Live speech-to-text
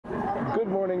Good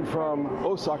morning from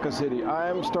Osaka City.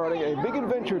 I'm starting a big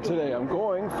adventure today. I'm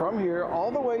going from here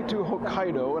all the way to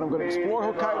Hokkaido, and I'm going to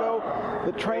explore Hokkaido,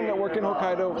 the train network in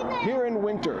Hokkaido, here in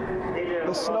winter.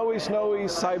 The snowy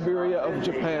Siberia of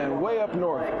Japan, way up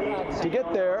north. To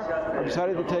get there, I've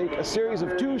decided to take a series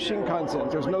of 2 shinkansen.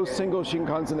 There's no single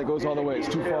shinkansen that goes all the way. It's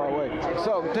too far away.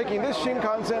 So I'm taking this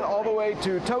shinkansen all the way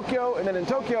to Tokyo, and then in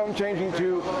Tokyo I'm changing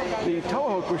to the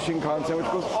Tohoku shinkansen,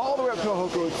 which goes all the way up to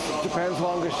Tohoku. It's Japan's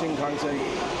longest shinkansen.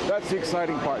 That's the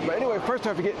exciting part. But anyway, first I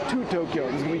have to get to Tokyo.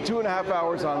 This is going to be 2.5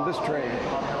 hours on this train.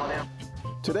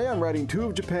 Today I'm riding 2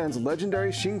 of Japan's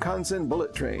legendary Shinkansen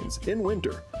bullet trains in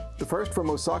winter. The first from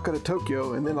Osaka to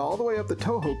Tokyo, and then all the way up the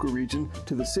Tohoku region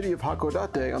to the city of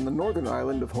Hakodate on the northern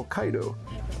island of Hokkaido.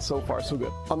 So far, so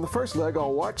good. On the first leg,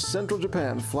 I'll watch central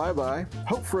Japan fly by,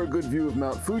 hope for a good view of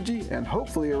Mount Fuji, and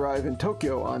hopefully arrive in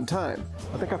Tokyo on time.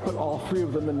 I think I put all 3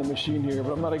 of them in the machine here,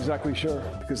 but I'm not exactly sure.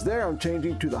 Because there I'm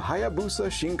changing to the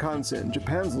Hayabusa Shinkansen,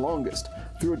 Japan's longest,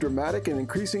 through a dramatic and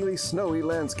increasingly snowy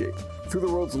landscape, through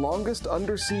the world's longest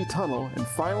undersea tunnel, and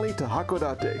finally to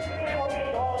Hakodate,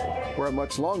 where a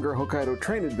much longer Hokkaido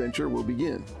train adventure will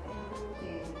begin.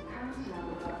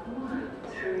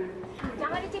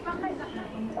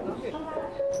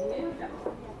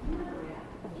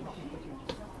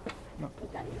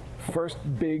 First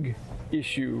big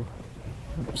issue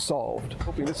solved.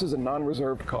 Hoping this is a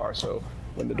non-reserved car, so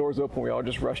when the doors open we all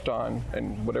just rushed on,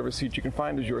 and whatever seat you can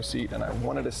find is your seat, and I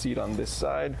wanted a seat on this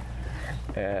side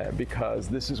because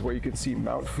this is where you can see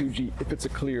Mount Fuji if it's a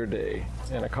clear day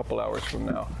in a couple hours from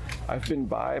now. I've been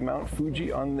by Mount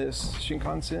Fuji on this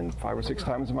Shinkansen 5 or 6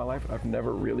 times in my life. I've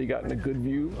never really gotten a good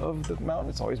view of the mountain.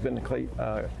 It's always been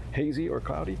hazy or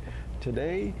cloudy.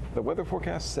 Today, the weather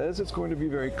forecast says it's going to be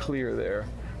very clear there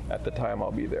at the time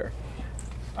I'll be there.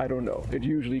 I don't know. It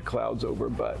usually clouds over,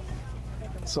 but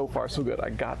so far so good. I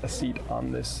got a seat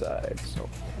on this side. So.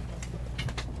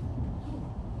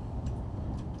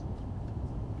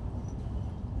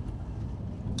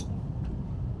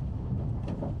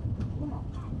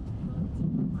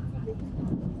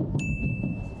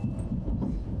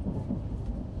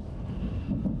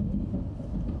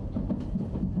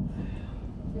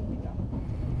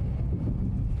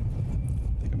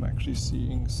 Actually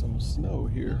seeing some snow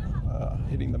here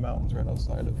hitting the mountains right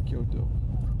outside of Kyoto,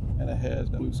 and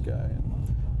ahead blue sky.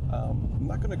 And, I'm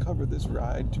not going to cover this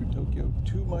ride to Tokyo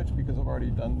too much because I've already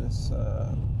done this,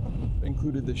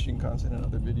 included the Shinkansen in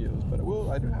other videos, but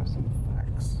I do have some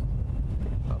facts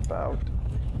about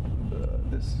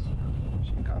this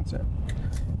Shinkansen.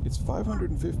 It's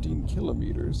 515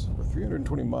 kilometers or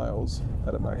 320 miles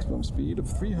at a maximum speed of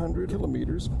 300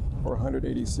 kilometers or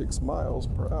 186 miles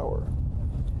per hour.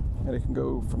 And it can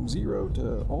go from 0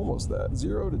 to almost that,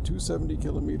 0 to 270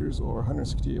 kilometers or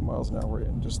 168 miles an hour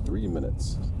in just 3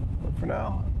 minutes. But for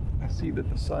now, I see that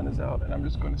the sun is out, and I'm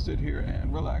just going to sit here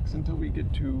and relax until we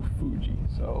get to Fuji.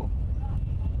 So,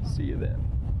 see you then,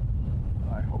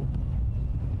 I hope.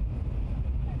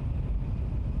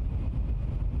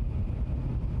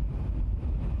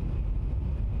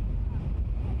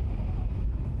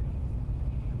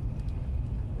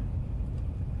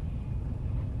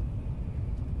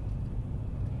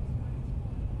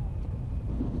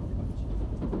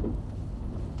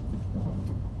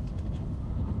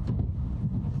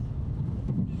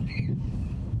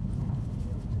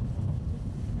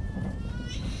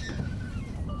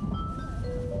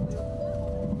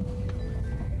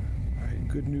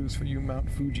 Good news for you Mount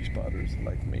Fuji spotters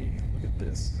like me. Look at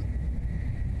this.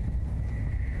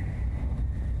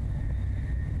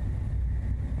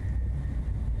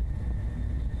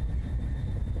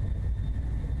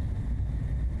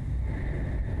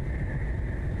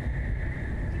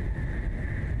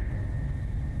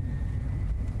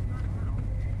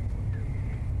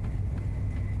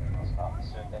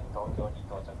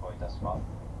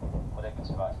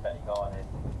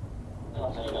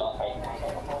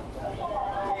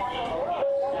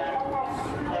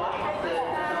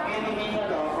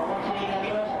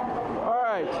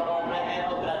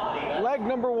 Leg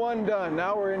number 1 done.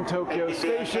 Now we're in Tokyo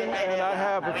Station, and I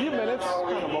have a few minutes,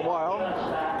 kind of a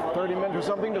while, 30 minutes or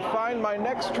something, to find my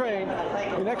next train.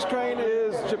 The next train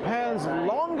is Japan's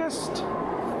longest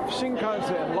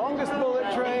Shinkansen, longest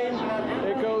bullet train.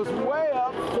 It goes way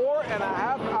up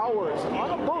 4.5 hours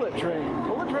on a bullet train.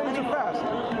 Bullet trains are fast.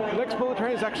 The next bullet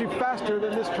train is actually faster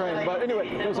than this train. But anyway,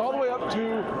 it goes all the way up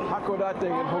to Hakodate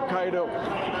in Hokkaido,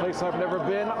 a place I've never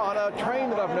been, on a train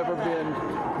that I've never been.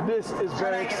 This is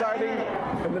very exciting.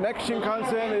 And the next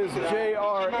Shinkansen is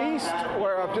JR East,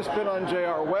 where I've just been on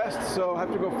JR West, so I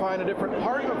have to go find a different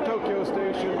part of Tokyo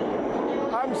Station.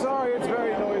 I'm sorry, it's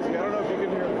very noisy. I don't know if you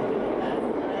can hear me.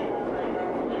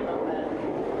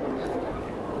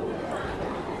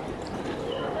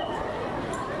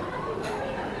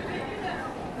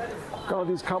 of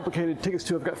these complicated tickets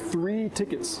too. I've got 3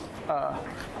 tickets.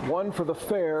 One for the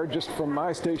fare just from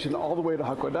my station all the way to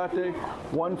Hakodate,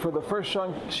 one for the first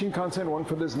shinkansen, one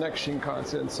for this next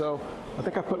shinkansen. So I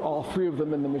think I put all 3 of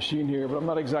them in the machine here, but I'm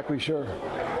not exactly sure.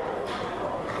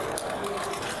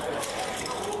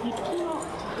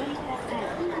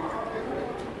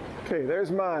 Okay,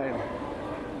 there's mine.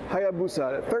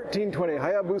 Hayabusa at 1320,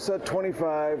 Hayabusa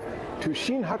 25 to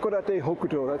Shin Hakodate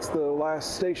Hokuto. That's the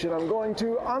last station I'm going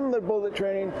to on the bullet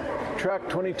train, track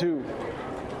 22.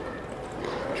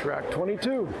 Track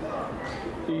 22,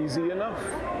 easy enough.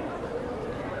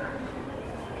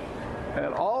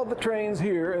 And all the trains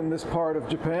here in this part of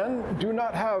Japan do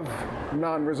not have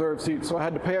non-reserved seats, so I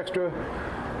had to pay extra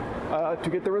to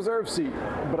get the reserve seat,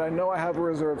 but I know I have a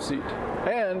reserve seat.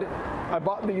 And I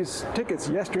bought these tickets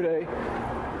yesterday,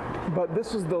 but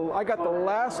this was I got the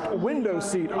last window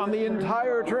seat on the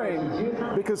entire train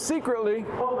because secretly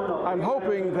I'm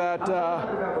hoping that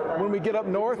when we get up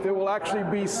north it will actually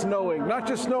be snowing. Not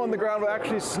just snow on the ground, but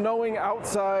actually snowing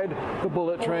outside the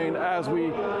bullet train as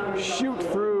we shoot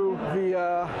through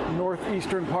the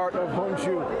northeastern part of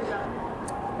Honshu.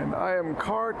 And I am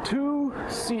car 2,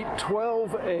 seat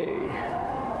 12A.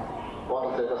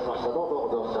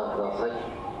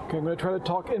 Okay, I'm going to try to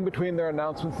talk in between their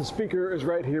announcements. The speaker is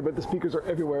right here, but the speakers are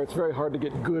everywhere. It's very hard to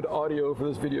get good audio for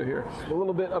this video here. A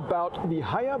little bit about the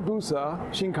Hayabusa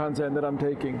Shinkansen that I'm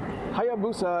taking.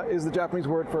 Hayabusa is the Japanese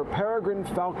word for peregrine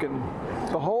falcon.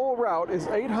 The whole route is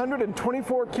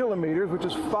 824 kilometers, which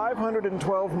is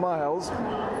 512 miles.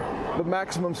 The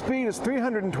maximum speed is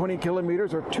 320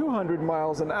 kilometers or 200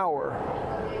 miles an hour.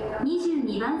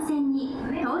 22番線に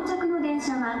到着の電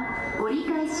車は折り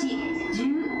返し13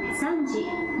時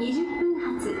20分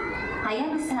発は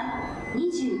やぶさ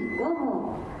25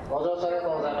号。ご乗車ありがと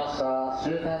うございました。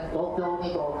終点東京に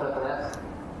到着です。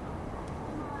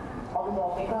本日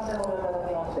も新幹線ご利用いただ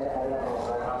きましてありがとうご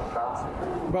ざいました。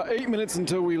 About 8 minutes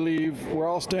until we leave, we're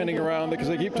all standing around because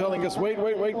they keep telling us, wait,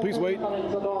 wait, wait, please wait.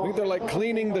 I think they're like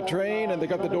cleaning the train and they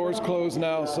got the doors closed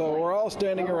now, so we're all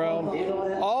standing around.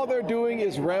 All they're doing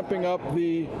is ramping up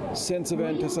the sense of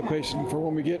anticipation for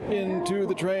when we get into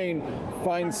the train,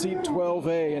 find seat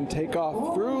 12A and take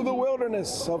off through the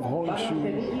wilderness of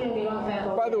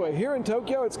Honshu. By the way, here in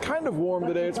Tokyo, it's kind of warm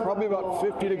today. It's probably about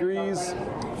 50 degrees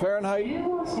Fahrenheit,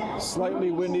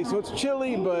 slightly windy, so it's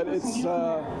chilly, but it's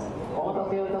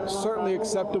certainly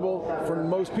acceptable for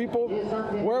most people.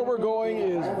 Where we're going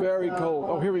is very cold.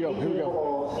 Oh, here we go, here we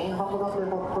go.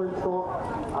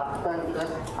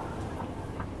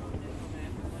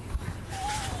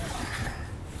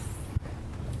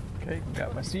 Okay,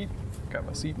 got my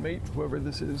seatmate, whoever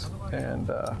this is,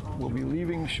 and we'll be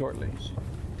leaving shortly.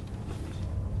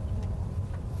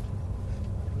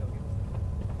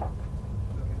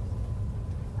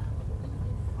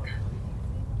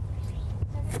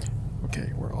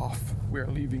 Okay, we're off. We're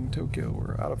leaving Tokyo.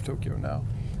 We're out of Tokyo now.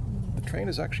 The train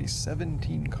is actually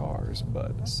 17 cars,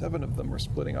 but 7 of them are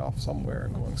splitting off somewhere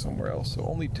and going somewhere else, so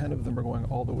only 10 of them are going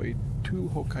all the way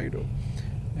to Hokkaido.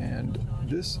 And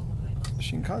this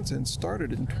Shinkansen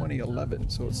started in 2011,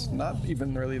 so it's not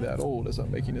even really that old as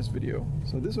I'm making this video.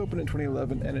 So this opened in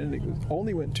 2011, and it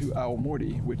only went to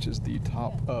Aomori, which is the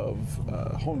top of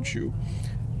Honshu.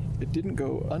 It didn't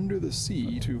go under the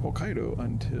sea to Hokkaido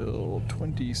until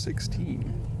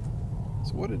 2016.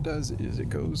 So what it does is it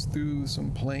goes through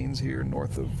some plains here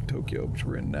north of Tokyo, which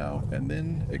we're in now, and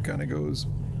then it kind of goes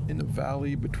in a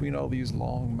valley between all these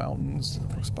long mountains,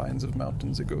 spines of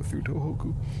mountains that go through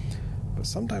Tohoku. But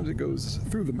sometimes it goes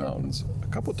through the mountains, a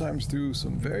couple times through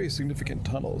some very significant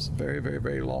tunnels, very, very,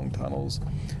 very long tunnels,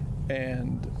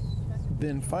 and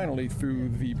then finally through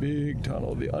the big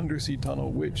tunnel, the undersea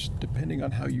tunnel, which, depending on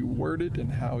how you word it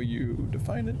and how you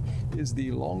define it, is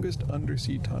the longest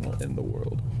undersea tunnel in the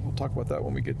world. We'll talk about that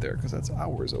when we get there, because that's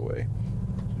hours away.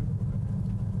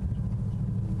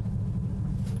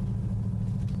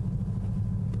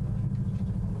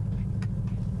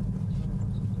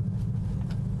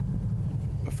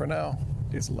 But for now,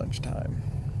 it's lunchtime.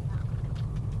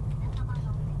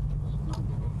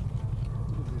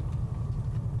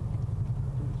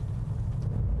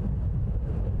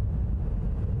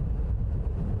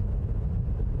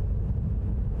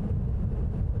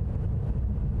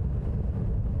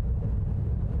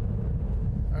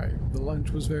 The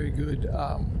lunch was very good.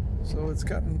 So it's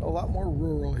gotten a lot more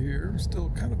rural here, still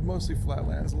kind of mostly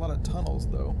flatlands, a lot of tunnels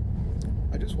though.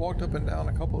 I just walked up and down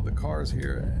a couple of the cars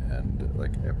here, and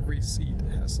like every seat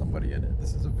has somebody in it.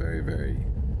 This is a very, very,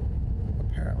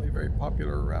 apparently very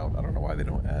popular route. I don't know why they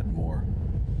don't add more.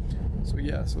 So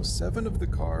yeah, so 7 of the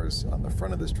cars on the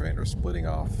front of this train are splitting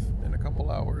off in a couple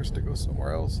hours to go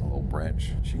somewhere else, a little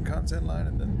branch Shinkansen line,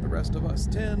 and then the rest of us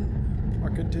 10 are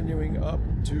continuing up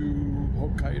to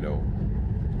Hokkaido.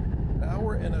 Now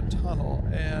we're in a tunnel,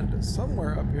 and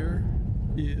somewhere up here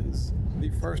is the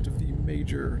first of the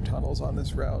major tunnels on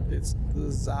this route. It's the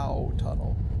Zao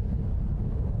Tunnel.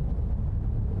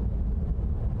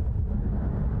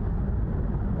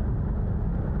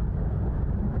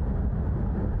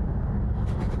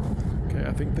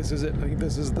 I think this is it. I think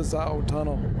this is the Zao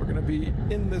Tunnel. We're going to be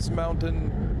in this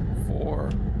mountain for,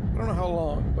 I don't know how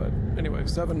long, but anyway,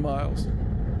 7 miles.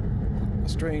 A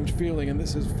strange feeling, and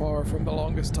this is far from the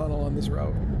longest tunnel on this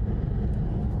route.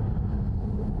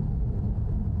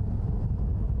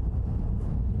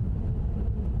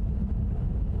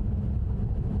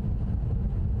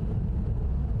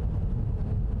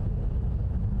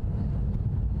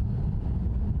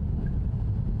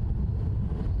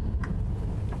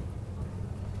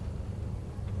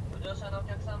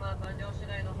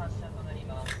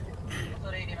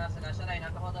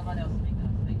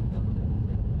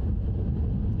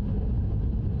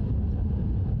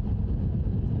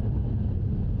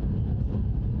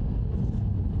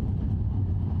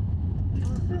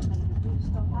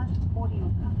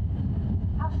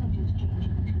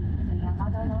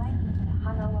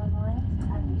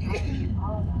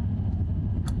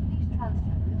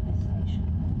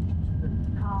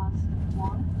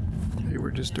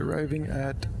 We're just arriving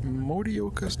at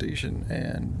Morioka Station,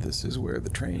 and this is where the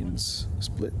trains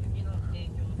split.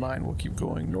 Mine will keep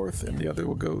going north, and the other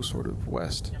will go sort of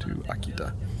west to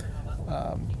Akita.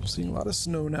 Seeing a lot of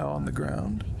snow now on the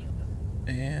ground,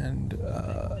 and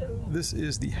this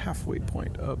is the halfway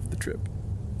point of the trip,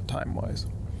 time-wise.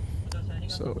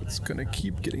 So it's going to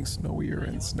keep getting snowier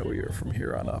and snowier from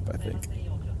here on up, I think.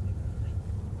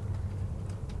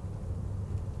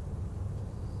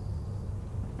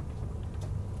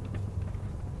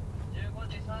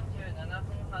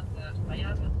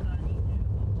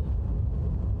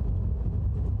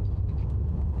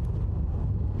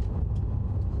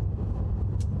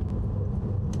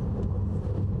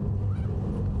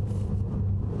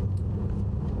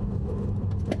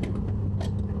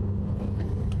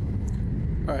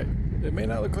 Alright, it may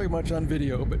not look like much on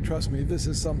video, but trust me, this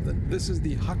is something. This is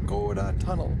the Hakodate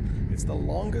Tunnel. It's the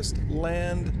longest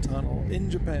land tunnel in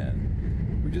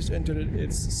Japan. We just entered it.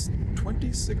 It's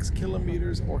 26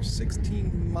 kilometers or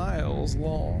 16 miles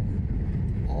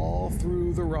long, all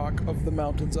through the rock of the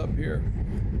mountains up here.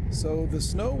 So the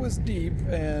snow was deep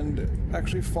and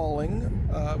actually falling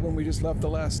when we just left the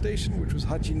last station, which was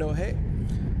Hachinohe.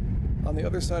 On the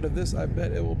other side of this, I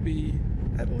bet it will be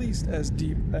at least as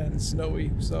deep and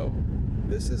snowy. So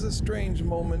this is a strange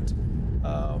moment,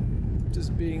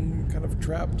 just being kind of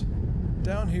trapped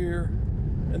down here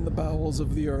in the bowels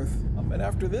of the earth. And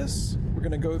after this, we're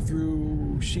going to go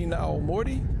through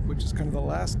Shin-Aomori, which is kind of the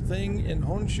last thing in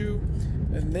Honshu,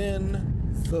 and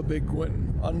then the big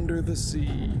one, under the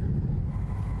sea.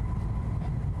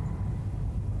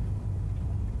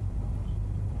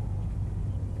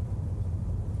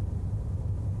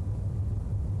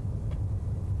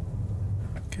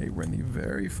 Okay, we're in the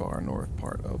very far north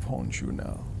part of Honshu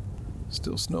now.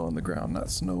 Still snow on the ground,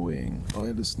 not snowing. Oh,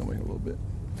 it is snowing a little bit.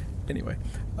 Anyway,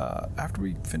 after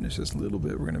we finish this little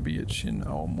bit, we're going to be at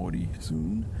Shin-Aomori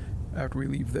soon. After we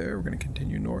leave there, we're going to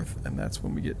continue north, and that's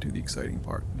when we get to the exciting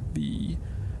part, the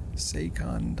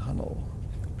Seikan Tunnel,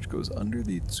 which goes under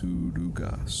the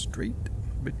Tsuruga Strait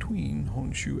between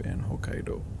Honshu and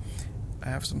Hokkaido. I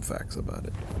have some facts about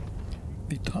it.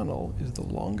 The tunnel is the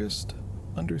longest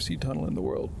undersea tunnel in the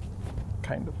world,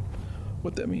 kind of.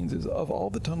 What that means is, of all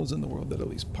the tunnels in the world that at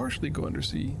least partially go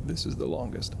undersea, this is the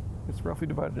longest. It's roughly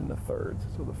divided into thirds.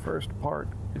 So the first part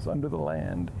is under the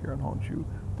land here in Honshu,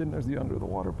 then there's the under the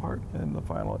water part, and the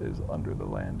final is under the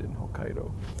land in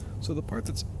Hokkaido. So the part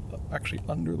that's actually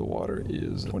under the water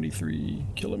is 23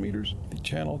 kilometers. The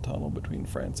channel tunnel between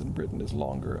France and Britain is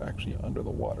longer, actually under the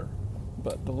water.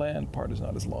 But the land part is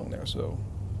not as long there, so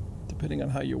depending on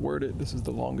how you word it, this is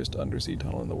the longest undersea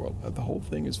tunnel in the world. The whole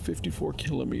thing is 54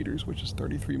 kilometers, which is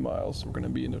 33 miles, so we're going to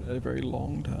be in it a very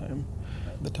long time.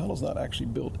 The tunnel's not actually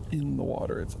built in the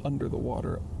water, it's under the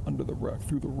water, under the rock,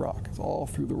 through the rock. It's all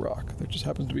through the rock. There just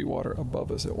happens to be water above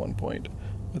us at one point.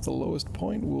 At the lowest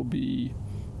point will be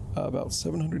about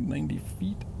 790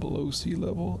 feet below sea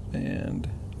level and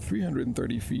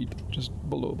 330 feet just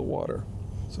below the water.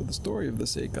 So the story of the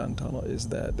Seikan Tunnel is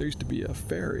that there used to be a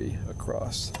ferry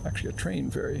across, actually a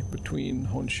train ferry, between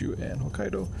Honshu and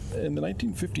Hokkaido. In the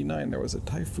 1959, there was a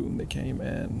typhoon that came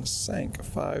and sank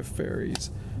 5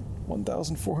 ferries.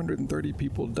 1,430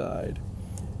 people died.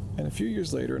 And a few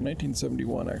years later, in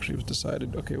 1971, actually, it was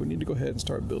decided, okay, we need to go ahead and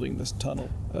start building this tunnel.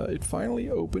 It finally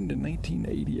opened in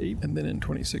 1988, and then in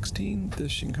 2016, the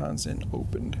Shinkansen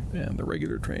opened, and the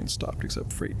regular trains stopped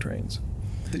except freight trains.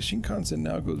 The Shinkansen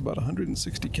now goes about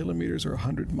 160 kilometers or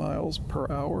 100 miles per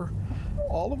hour.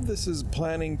 All of this is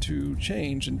planning to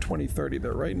change in 2030.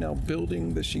 They're right now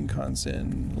building the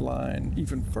Shinkansen line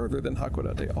even further than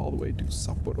Hakodate, all the way to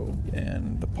Sapporo.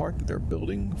 And the part that they're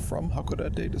building from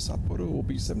Hakodate to Sapporo will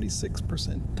be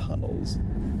 76% tunnels.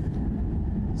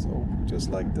 So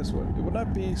just like this one, it will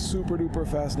not be super duper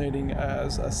fascinating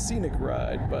as a scenic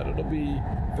ride, but it'll be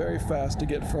very fast to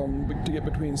get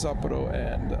between Sapporo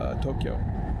and Tokyo.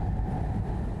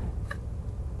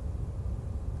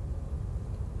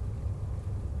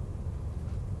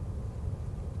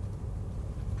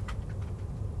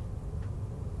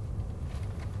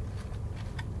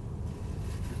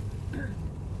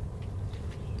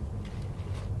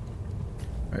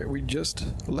 Alright, we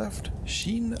just left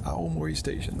Shin Aomori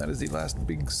Station. That is the last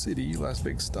big city, last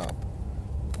big stop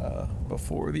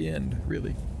before the end,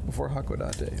 really, before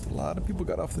Hakodate. A lot of people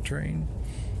got off the train.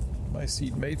 My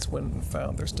seatmates went and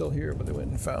found, they're still here, but they went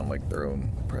and found like their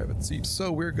own private seats.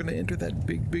 So we're going to enter that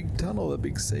big tunnel, the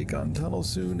big Seikan Tunnel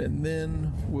soon, and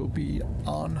then we'll be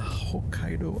on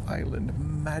Hokkaido Island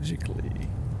magically.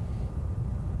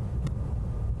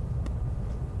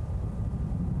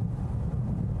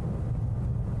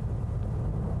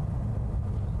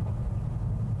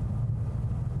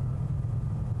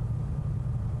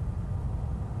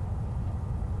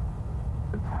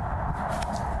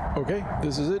 Okay,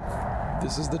 this is it.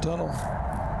 This is the tunnel.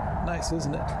 Nice,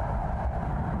 isn't it?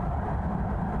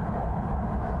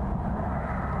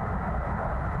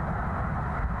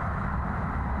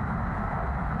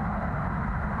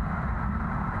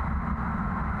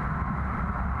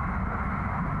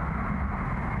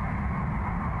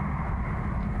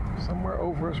 Somewhere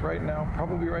over us right now,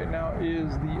 probably right now,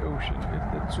 is the ocean.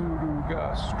 It's the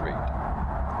Tsuruga Strait.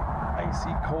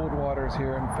 Icy cold waters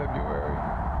here in February,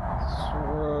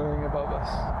 swirling above us,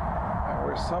 and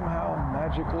we're somehow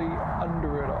magically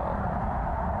under it all.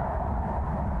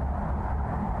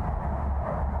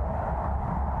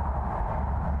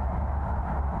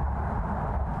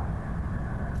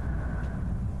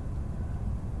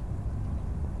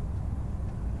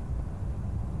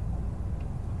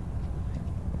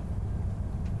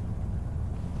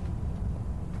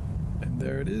 And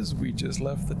there it is, we just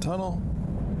left the tunnel.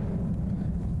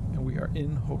 We are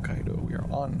in Hokkaido. We are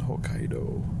on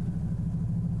Hokkaido.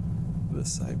 The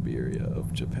Siberia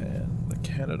of Japan. The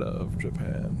Canada of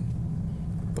Japan.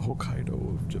 The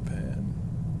Hokkaido of Japan.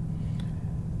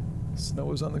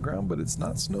 Snow is on the ground, but it's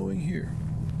not snowing here.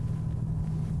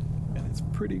 And it's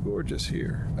pretty gorgeous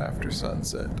here after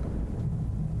sunset.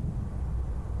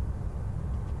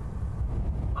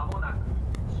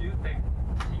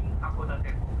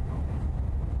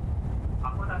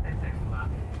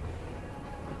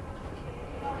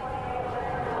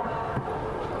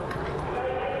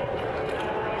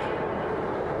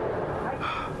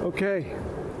 Okay,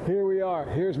 here we are.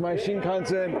 Here's my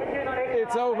Shinkansen.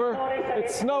 It's over.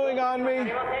 It's snowing on me.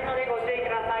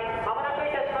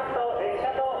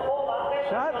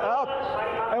 Shut up.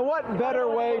 And what better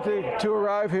way to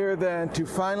arrive here than to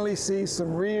finally see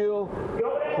some real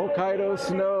Hokkaido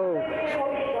snow.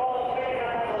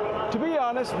 To be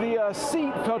honest, the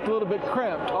seat felt a little bit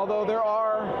cramped, although there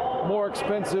are more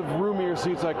expensive, roomier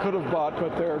seats I could have bought,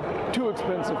 but they're too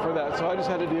expensive for that, so I just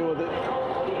had to deal with it.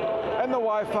 And the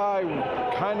Wi-Fi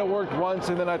kind of worked once,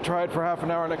 and then I tried for half an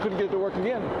hour and I couldn't get it to work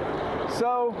again.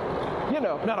 So, you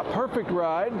know, not a perfect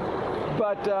ride,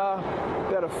 but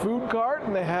they had a food cart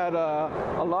and they had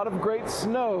a lot of great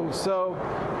snow. So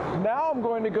now I'm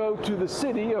going to go to the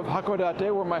city of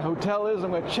Hakodate where my hotel is. I'm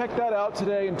going to check that out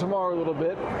today and tomorrow a little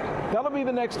bit. That'll be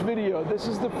the next video. This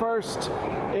is the first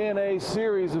in a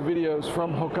series of videos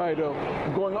from Hokkaido.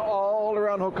 I'm going all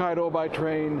around Hokkaido by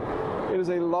train. It is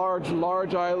a large,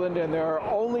 large island, and there are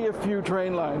only a few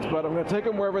train lines, but I'm going to take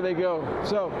them wherever they go.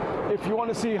 So if you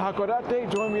want to see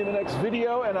Hakodate, join me in the next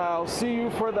video, and I'll see you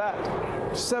for that.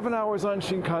 7 hours on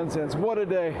Shinkansens. What a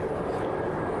day.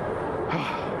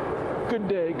 Good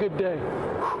day, good day.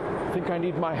 I think I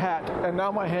need my hat, and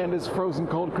now my hand is frozen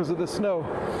cold because of the snow.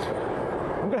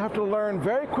 I'm going to have to learn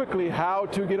very quickly how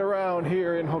to get around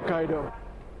here in Hokkaido.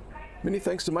 Many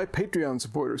thanks to my Patreon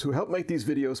supporters who help make these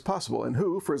videos possible and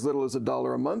who, for as little as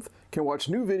 $1 a month, can watch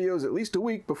new videos at least a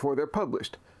week before they're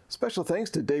published. Special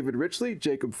thanks to David Richley,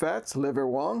 Jacob Fatz, Lever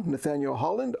Wong, Nathaniel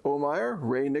Holland, Omeyer,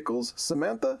 Ray Nichols,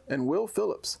 Samantha, and Will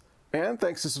Phillips. And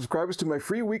thanks to subscribers to my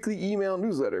free weekly email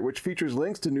newsletter, which features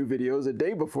links to new videos a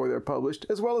day before they're published,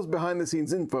 as well as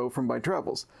behind-the-scenes info from my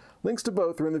travels. Links to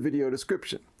both are in the video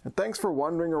description. And thanks for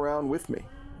wandering around with me.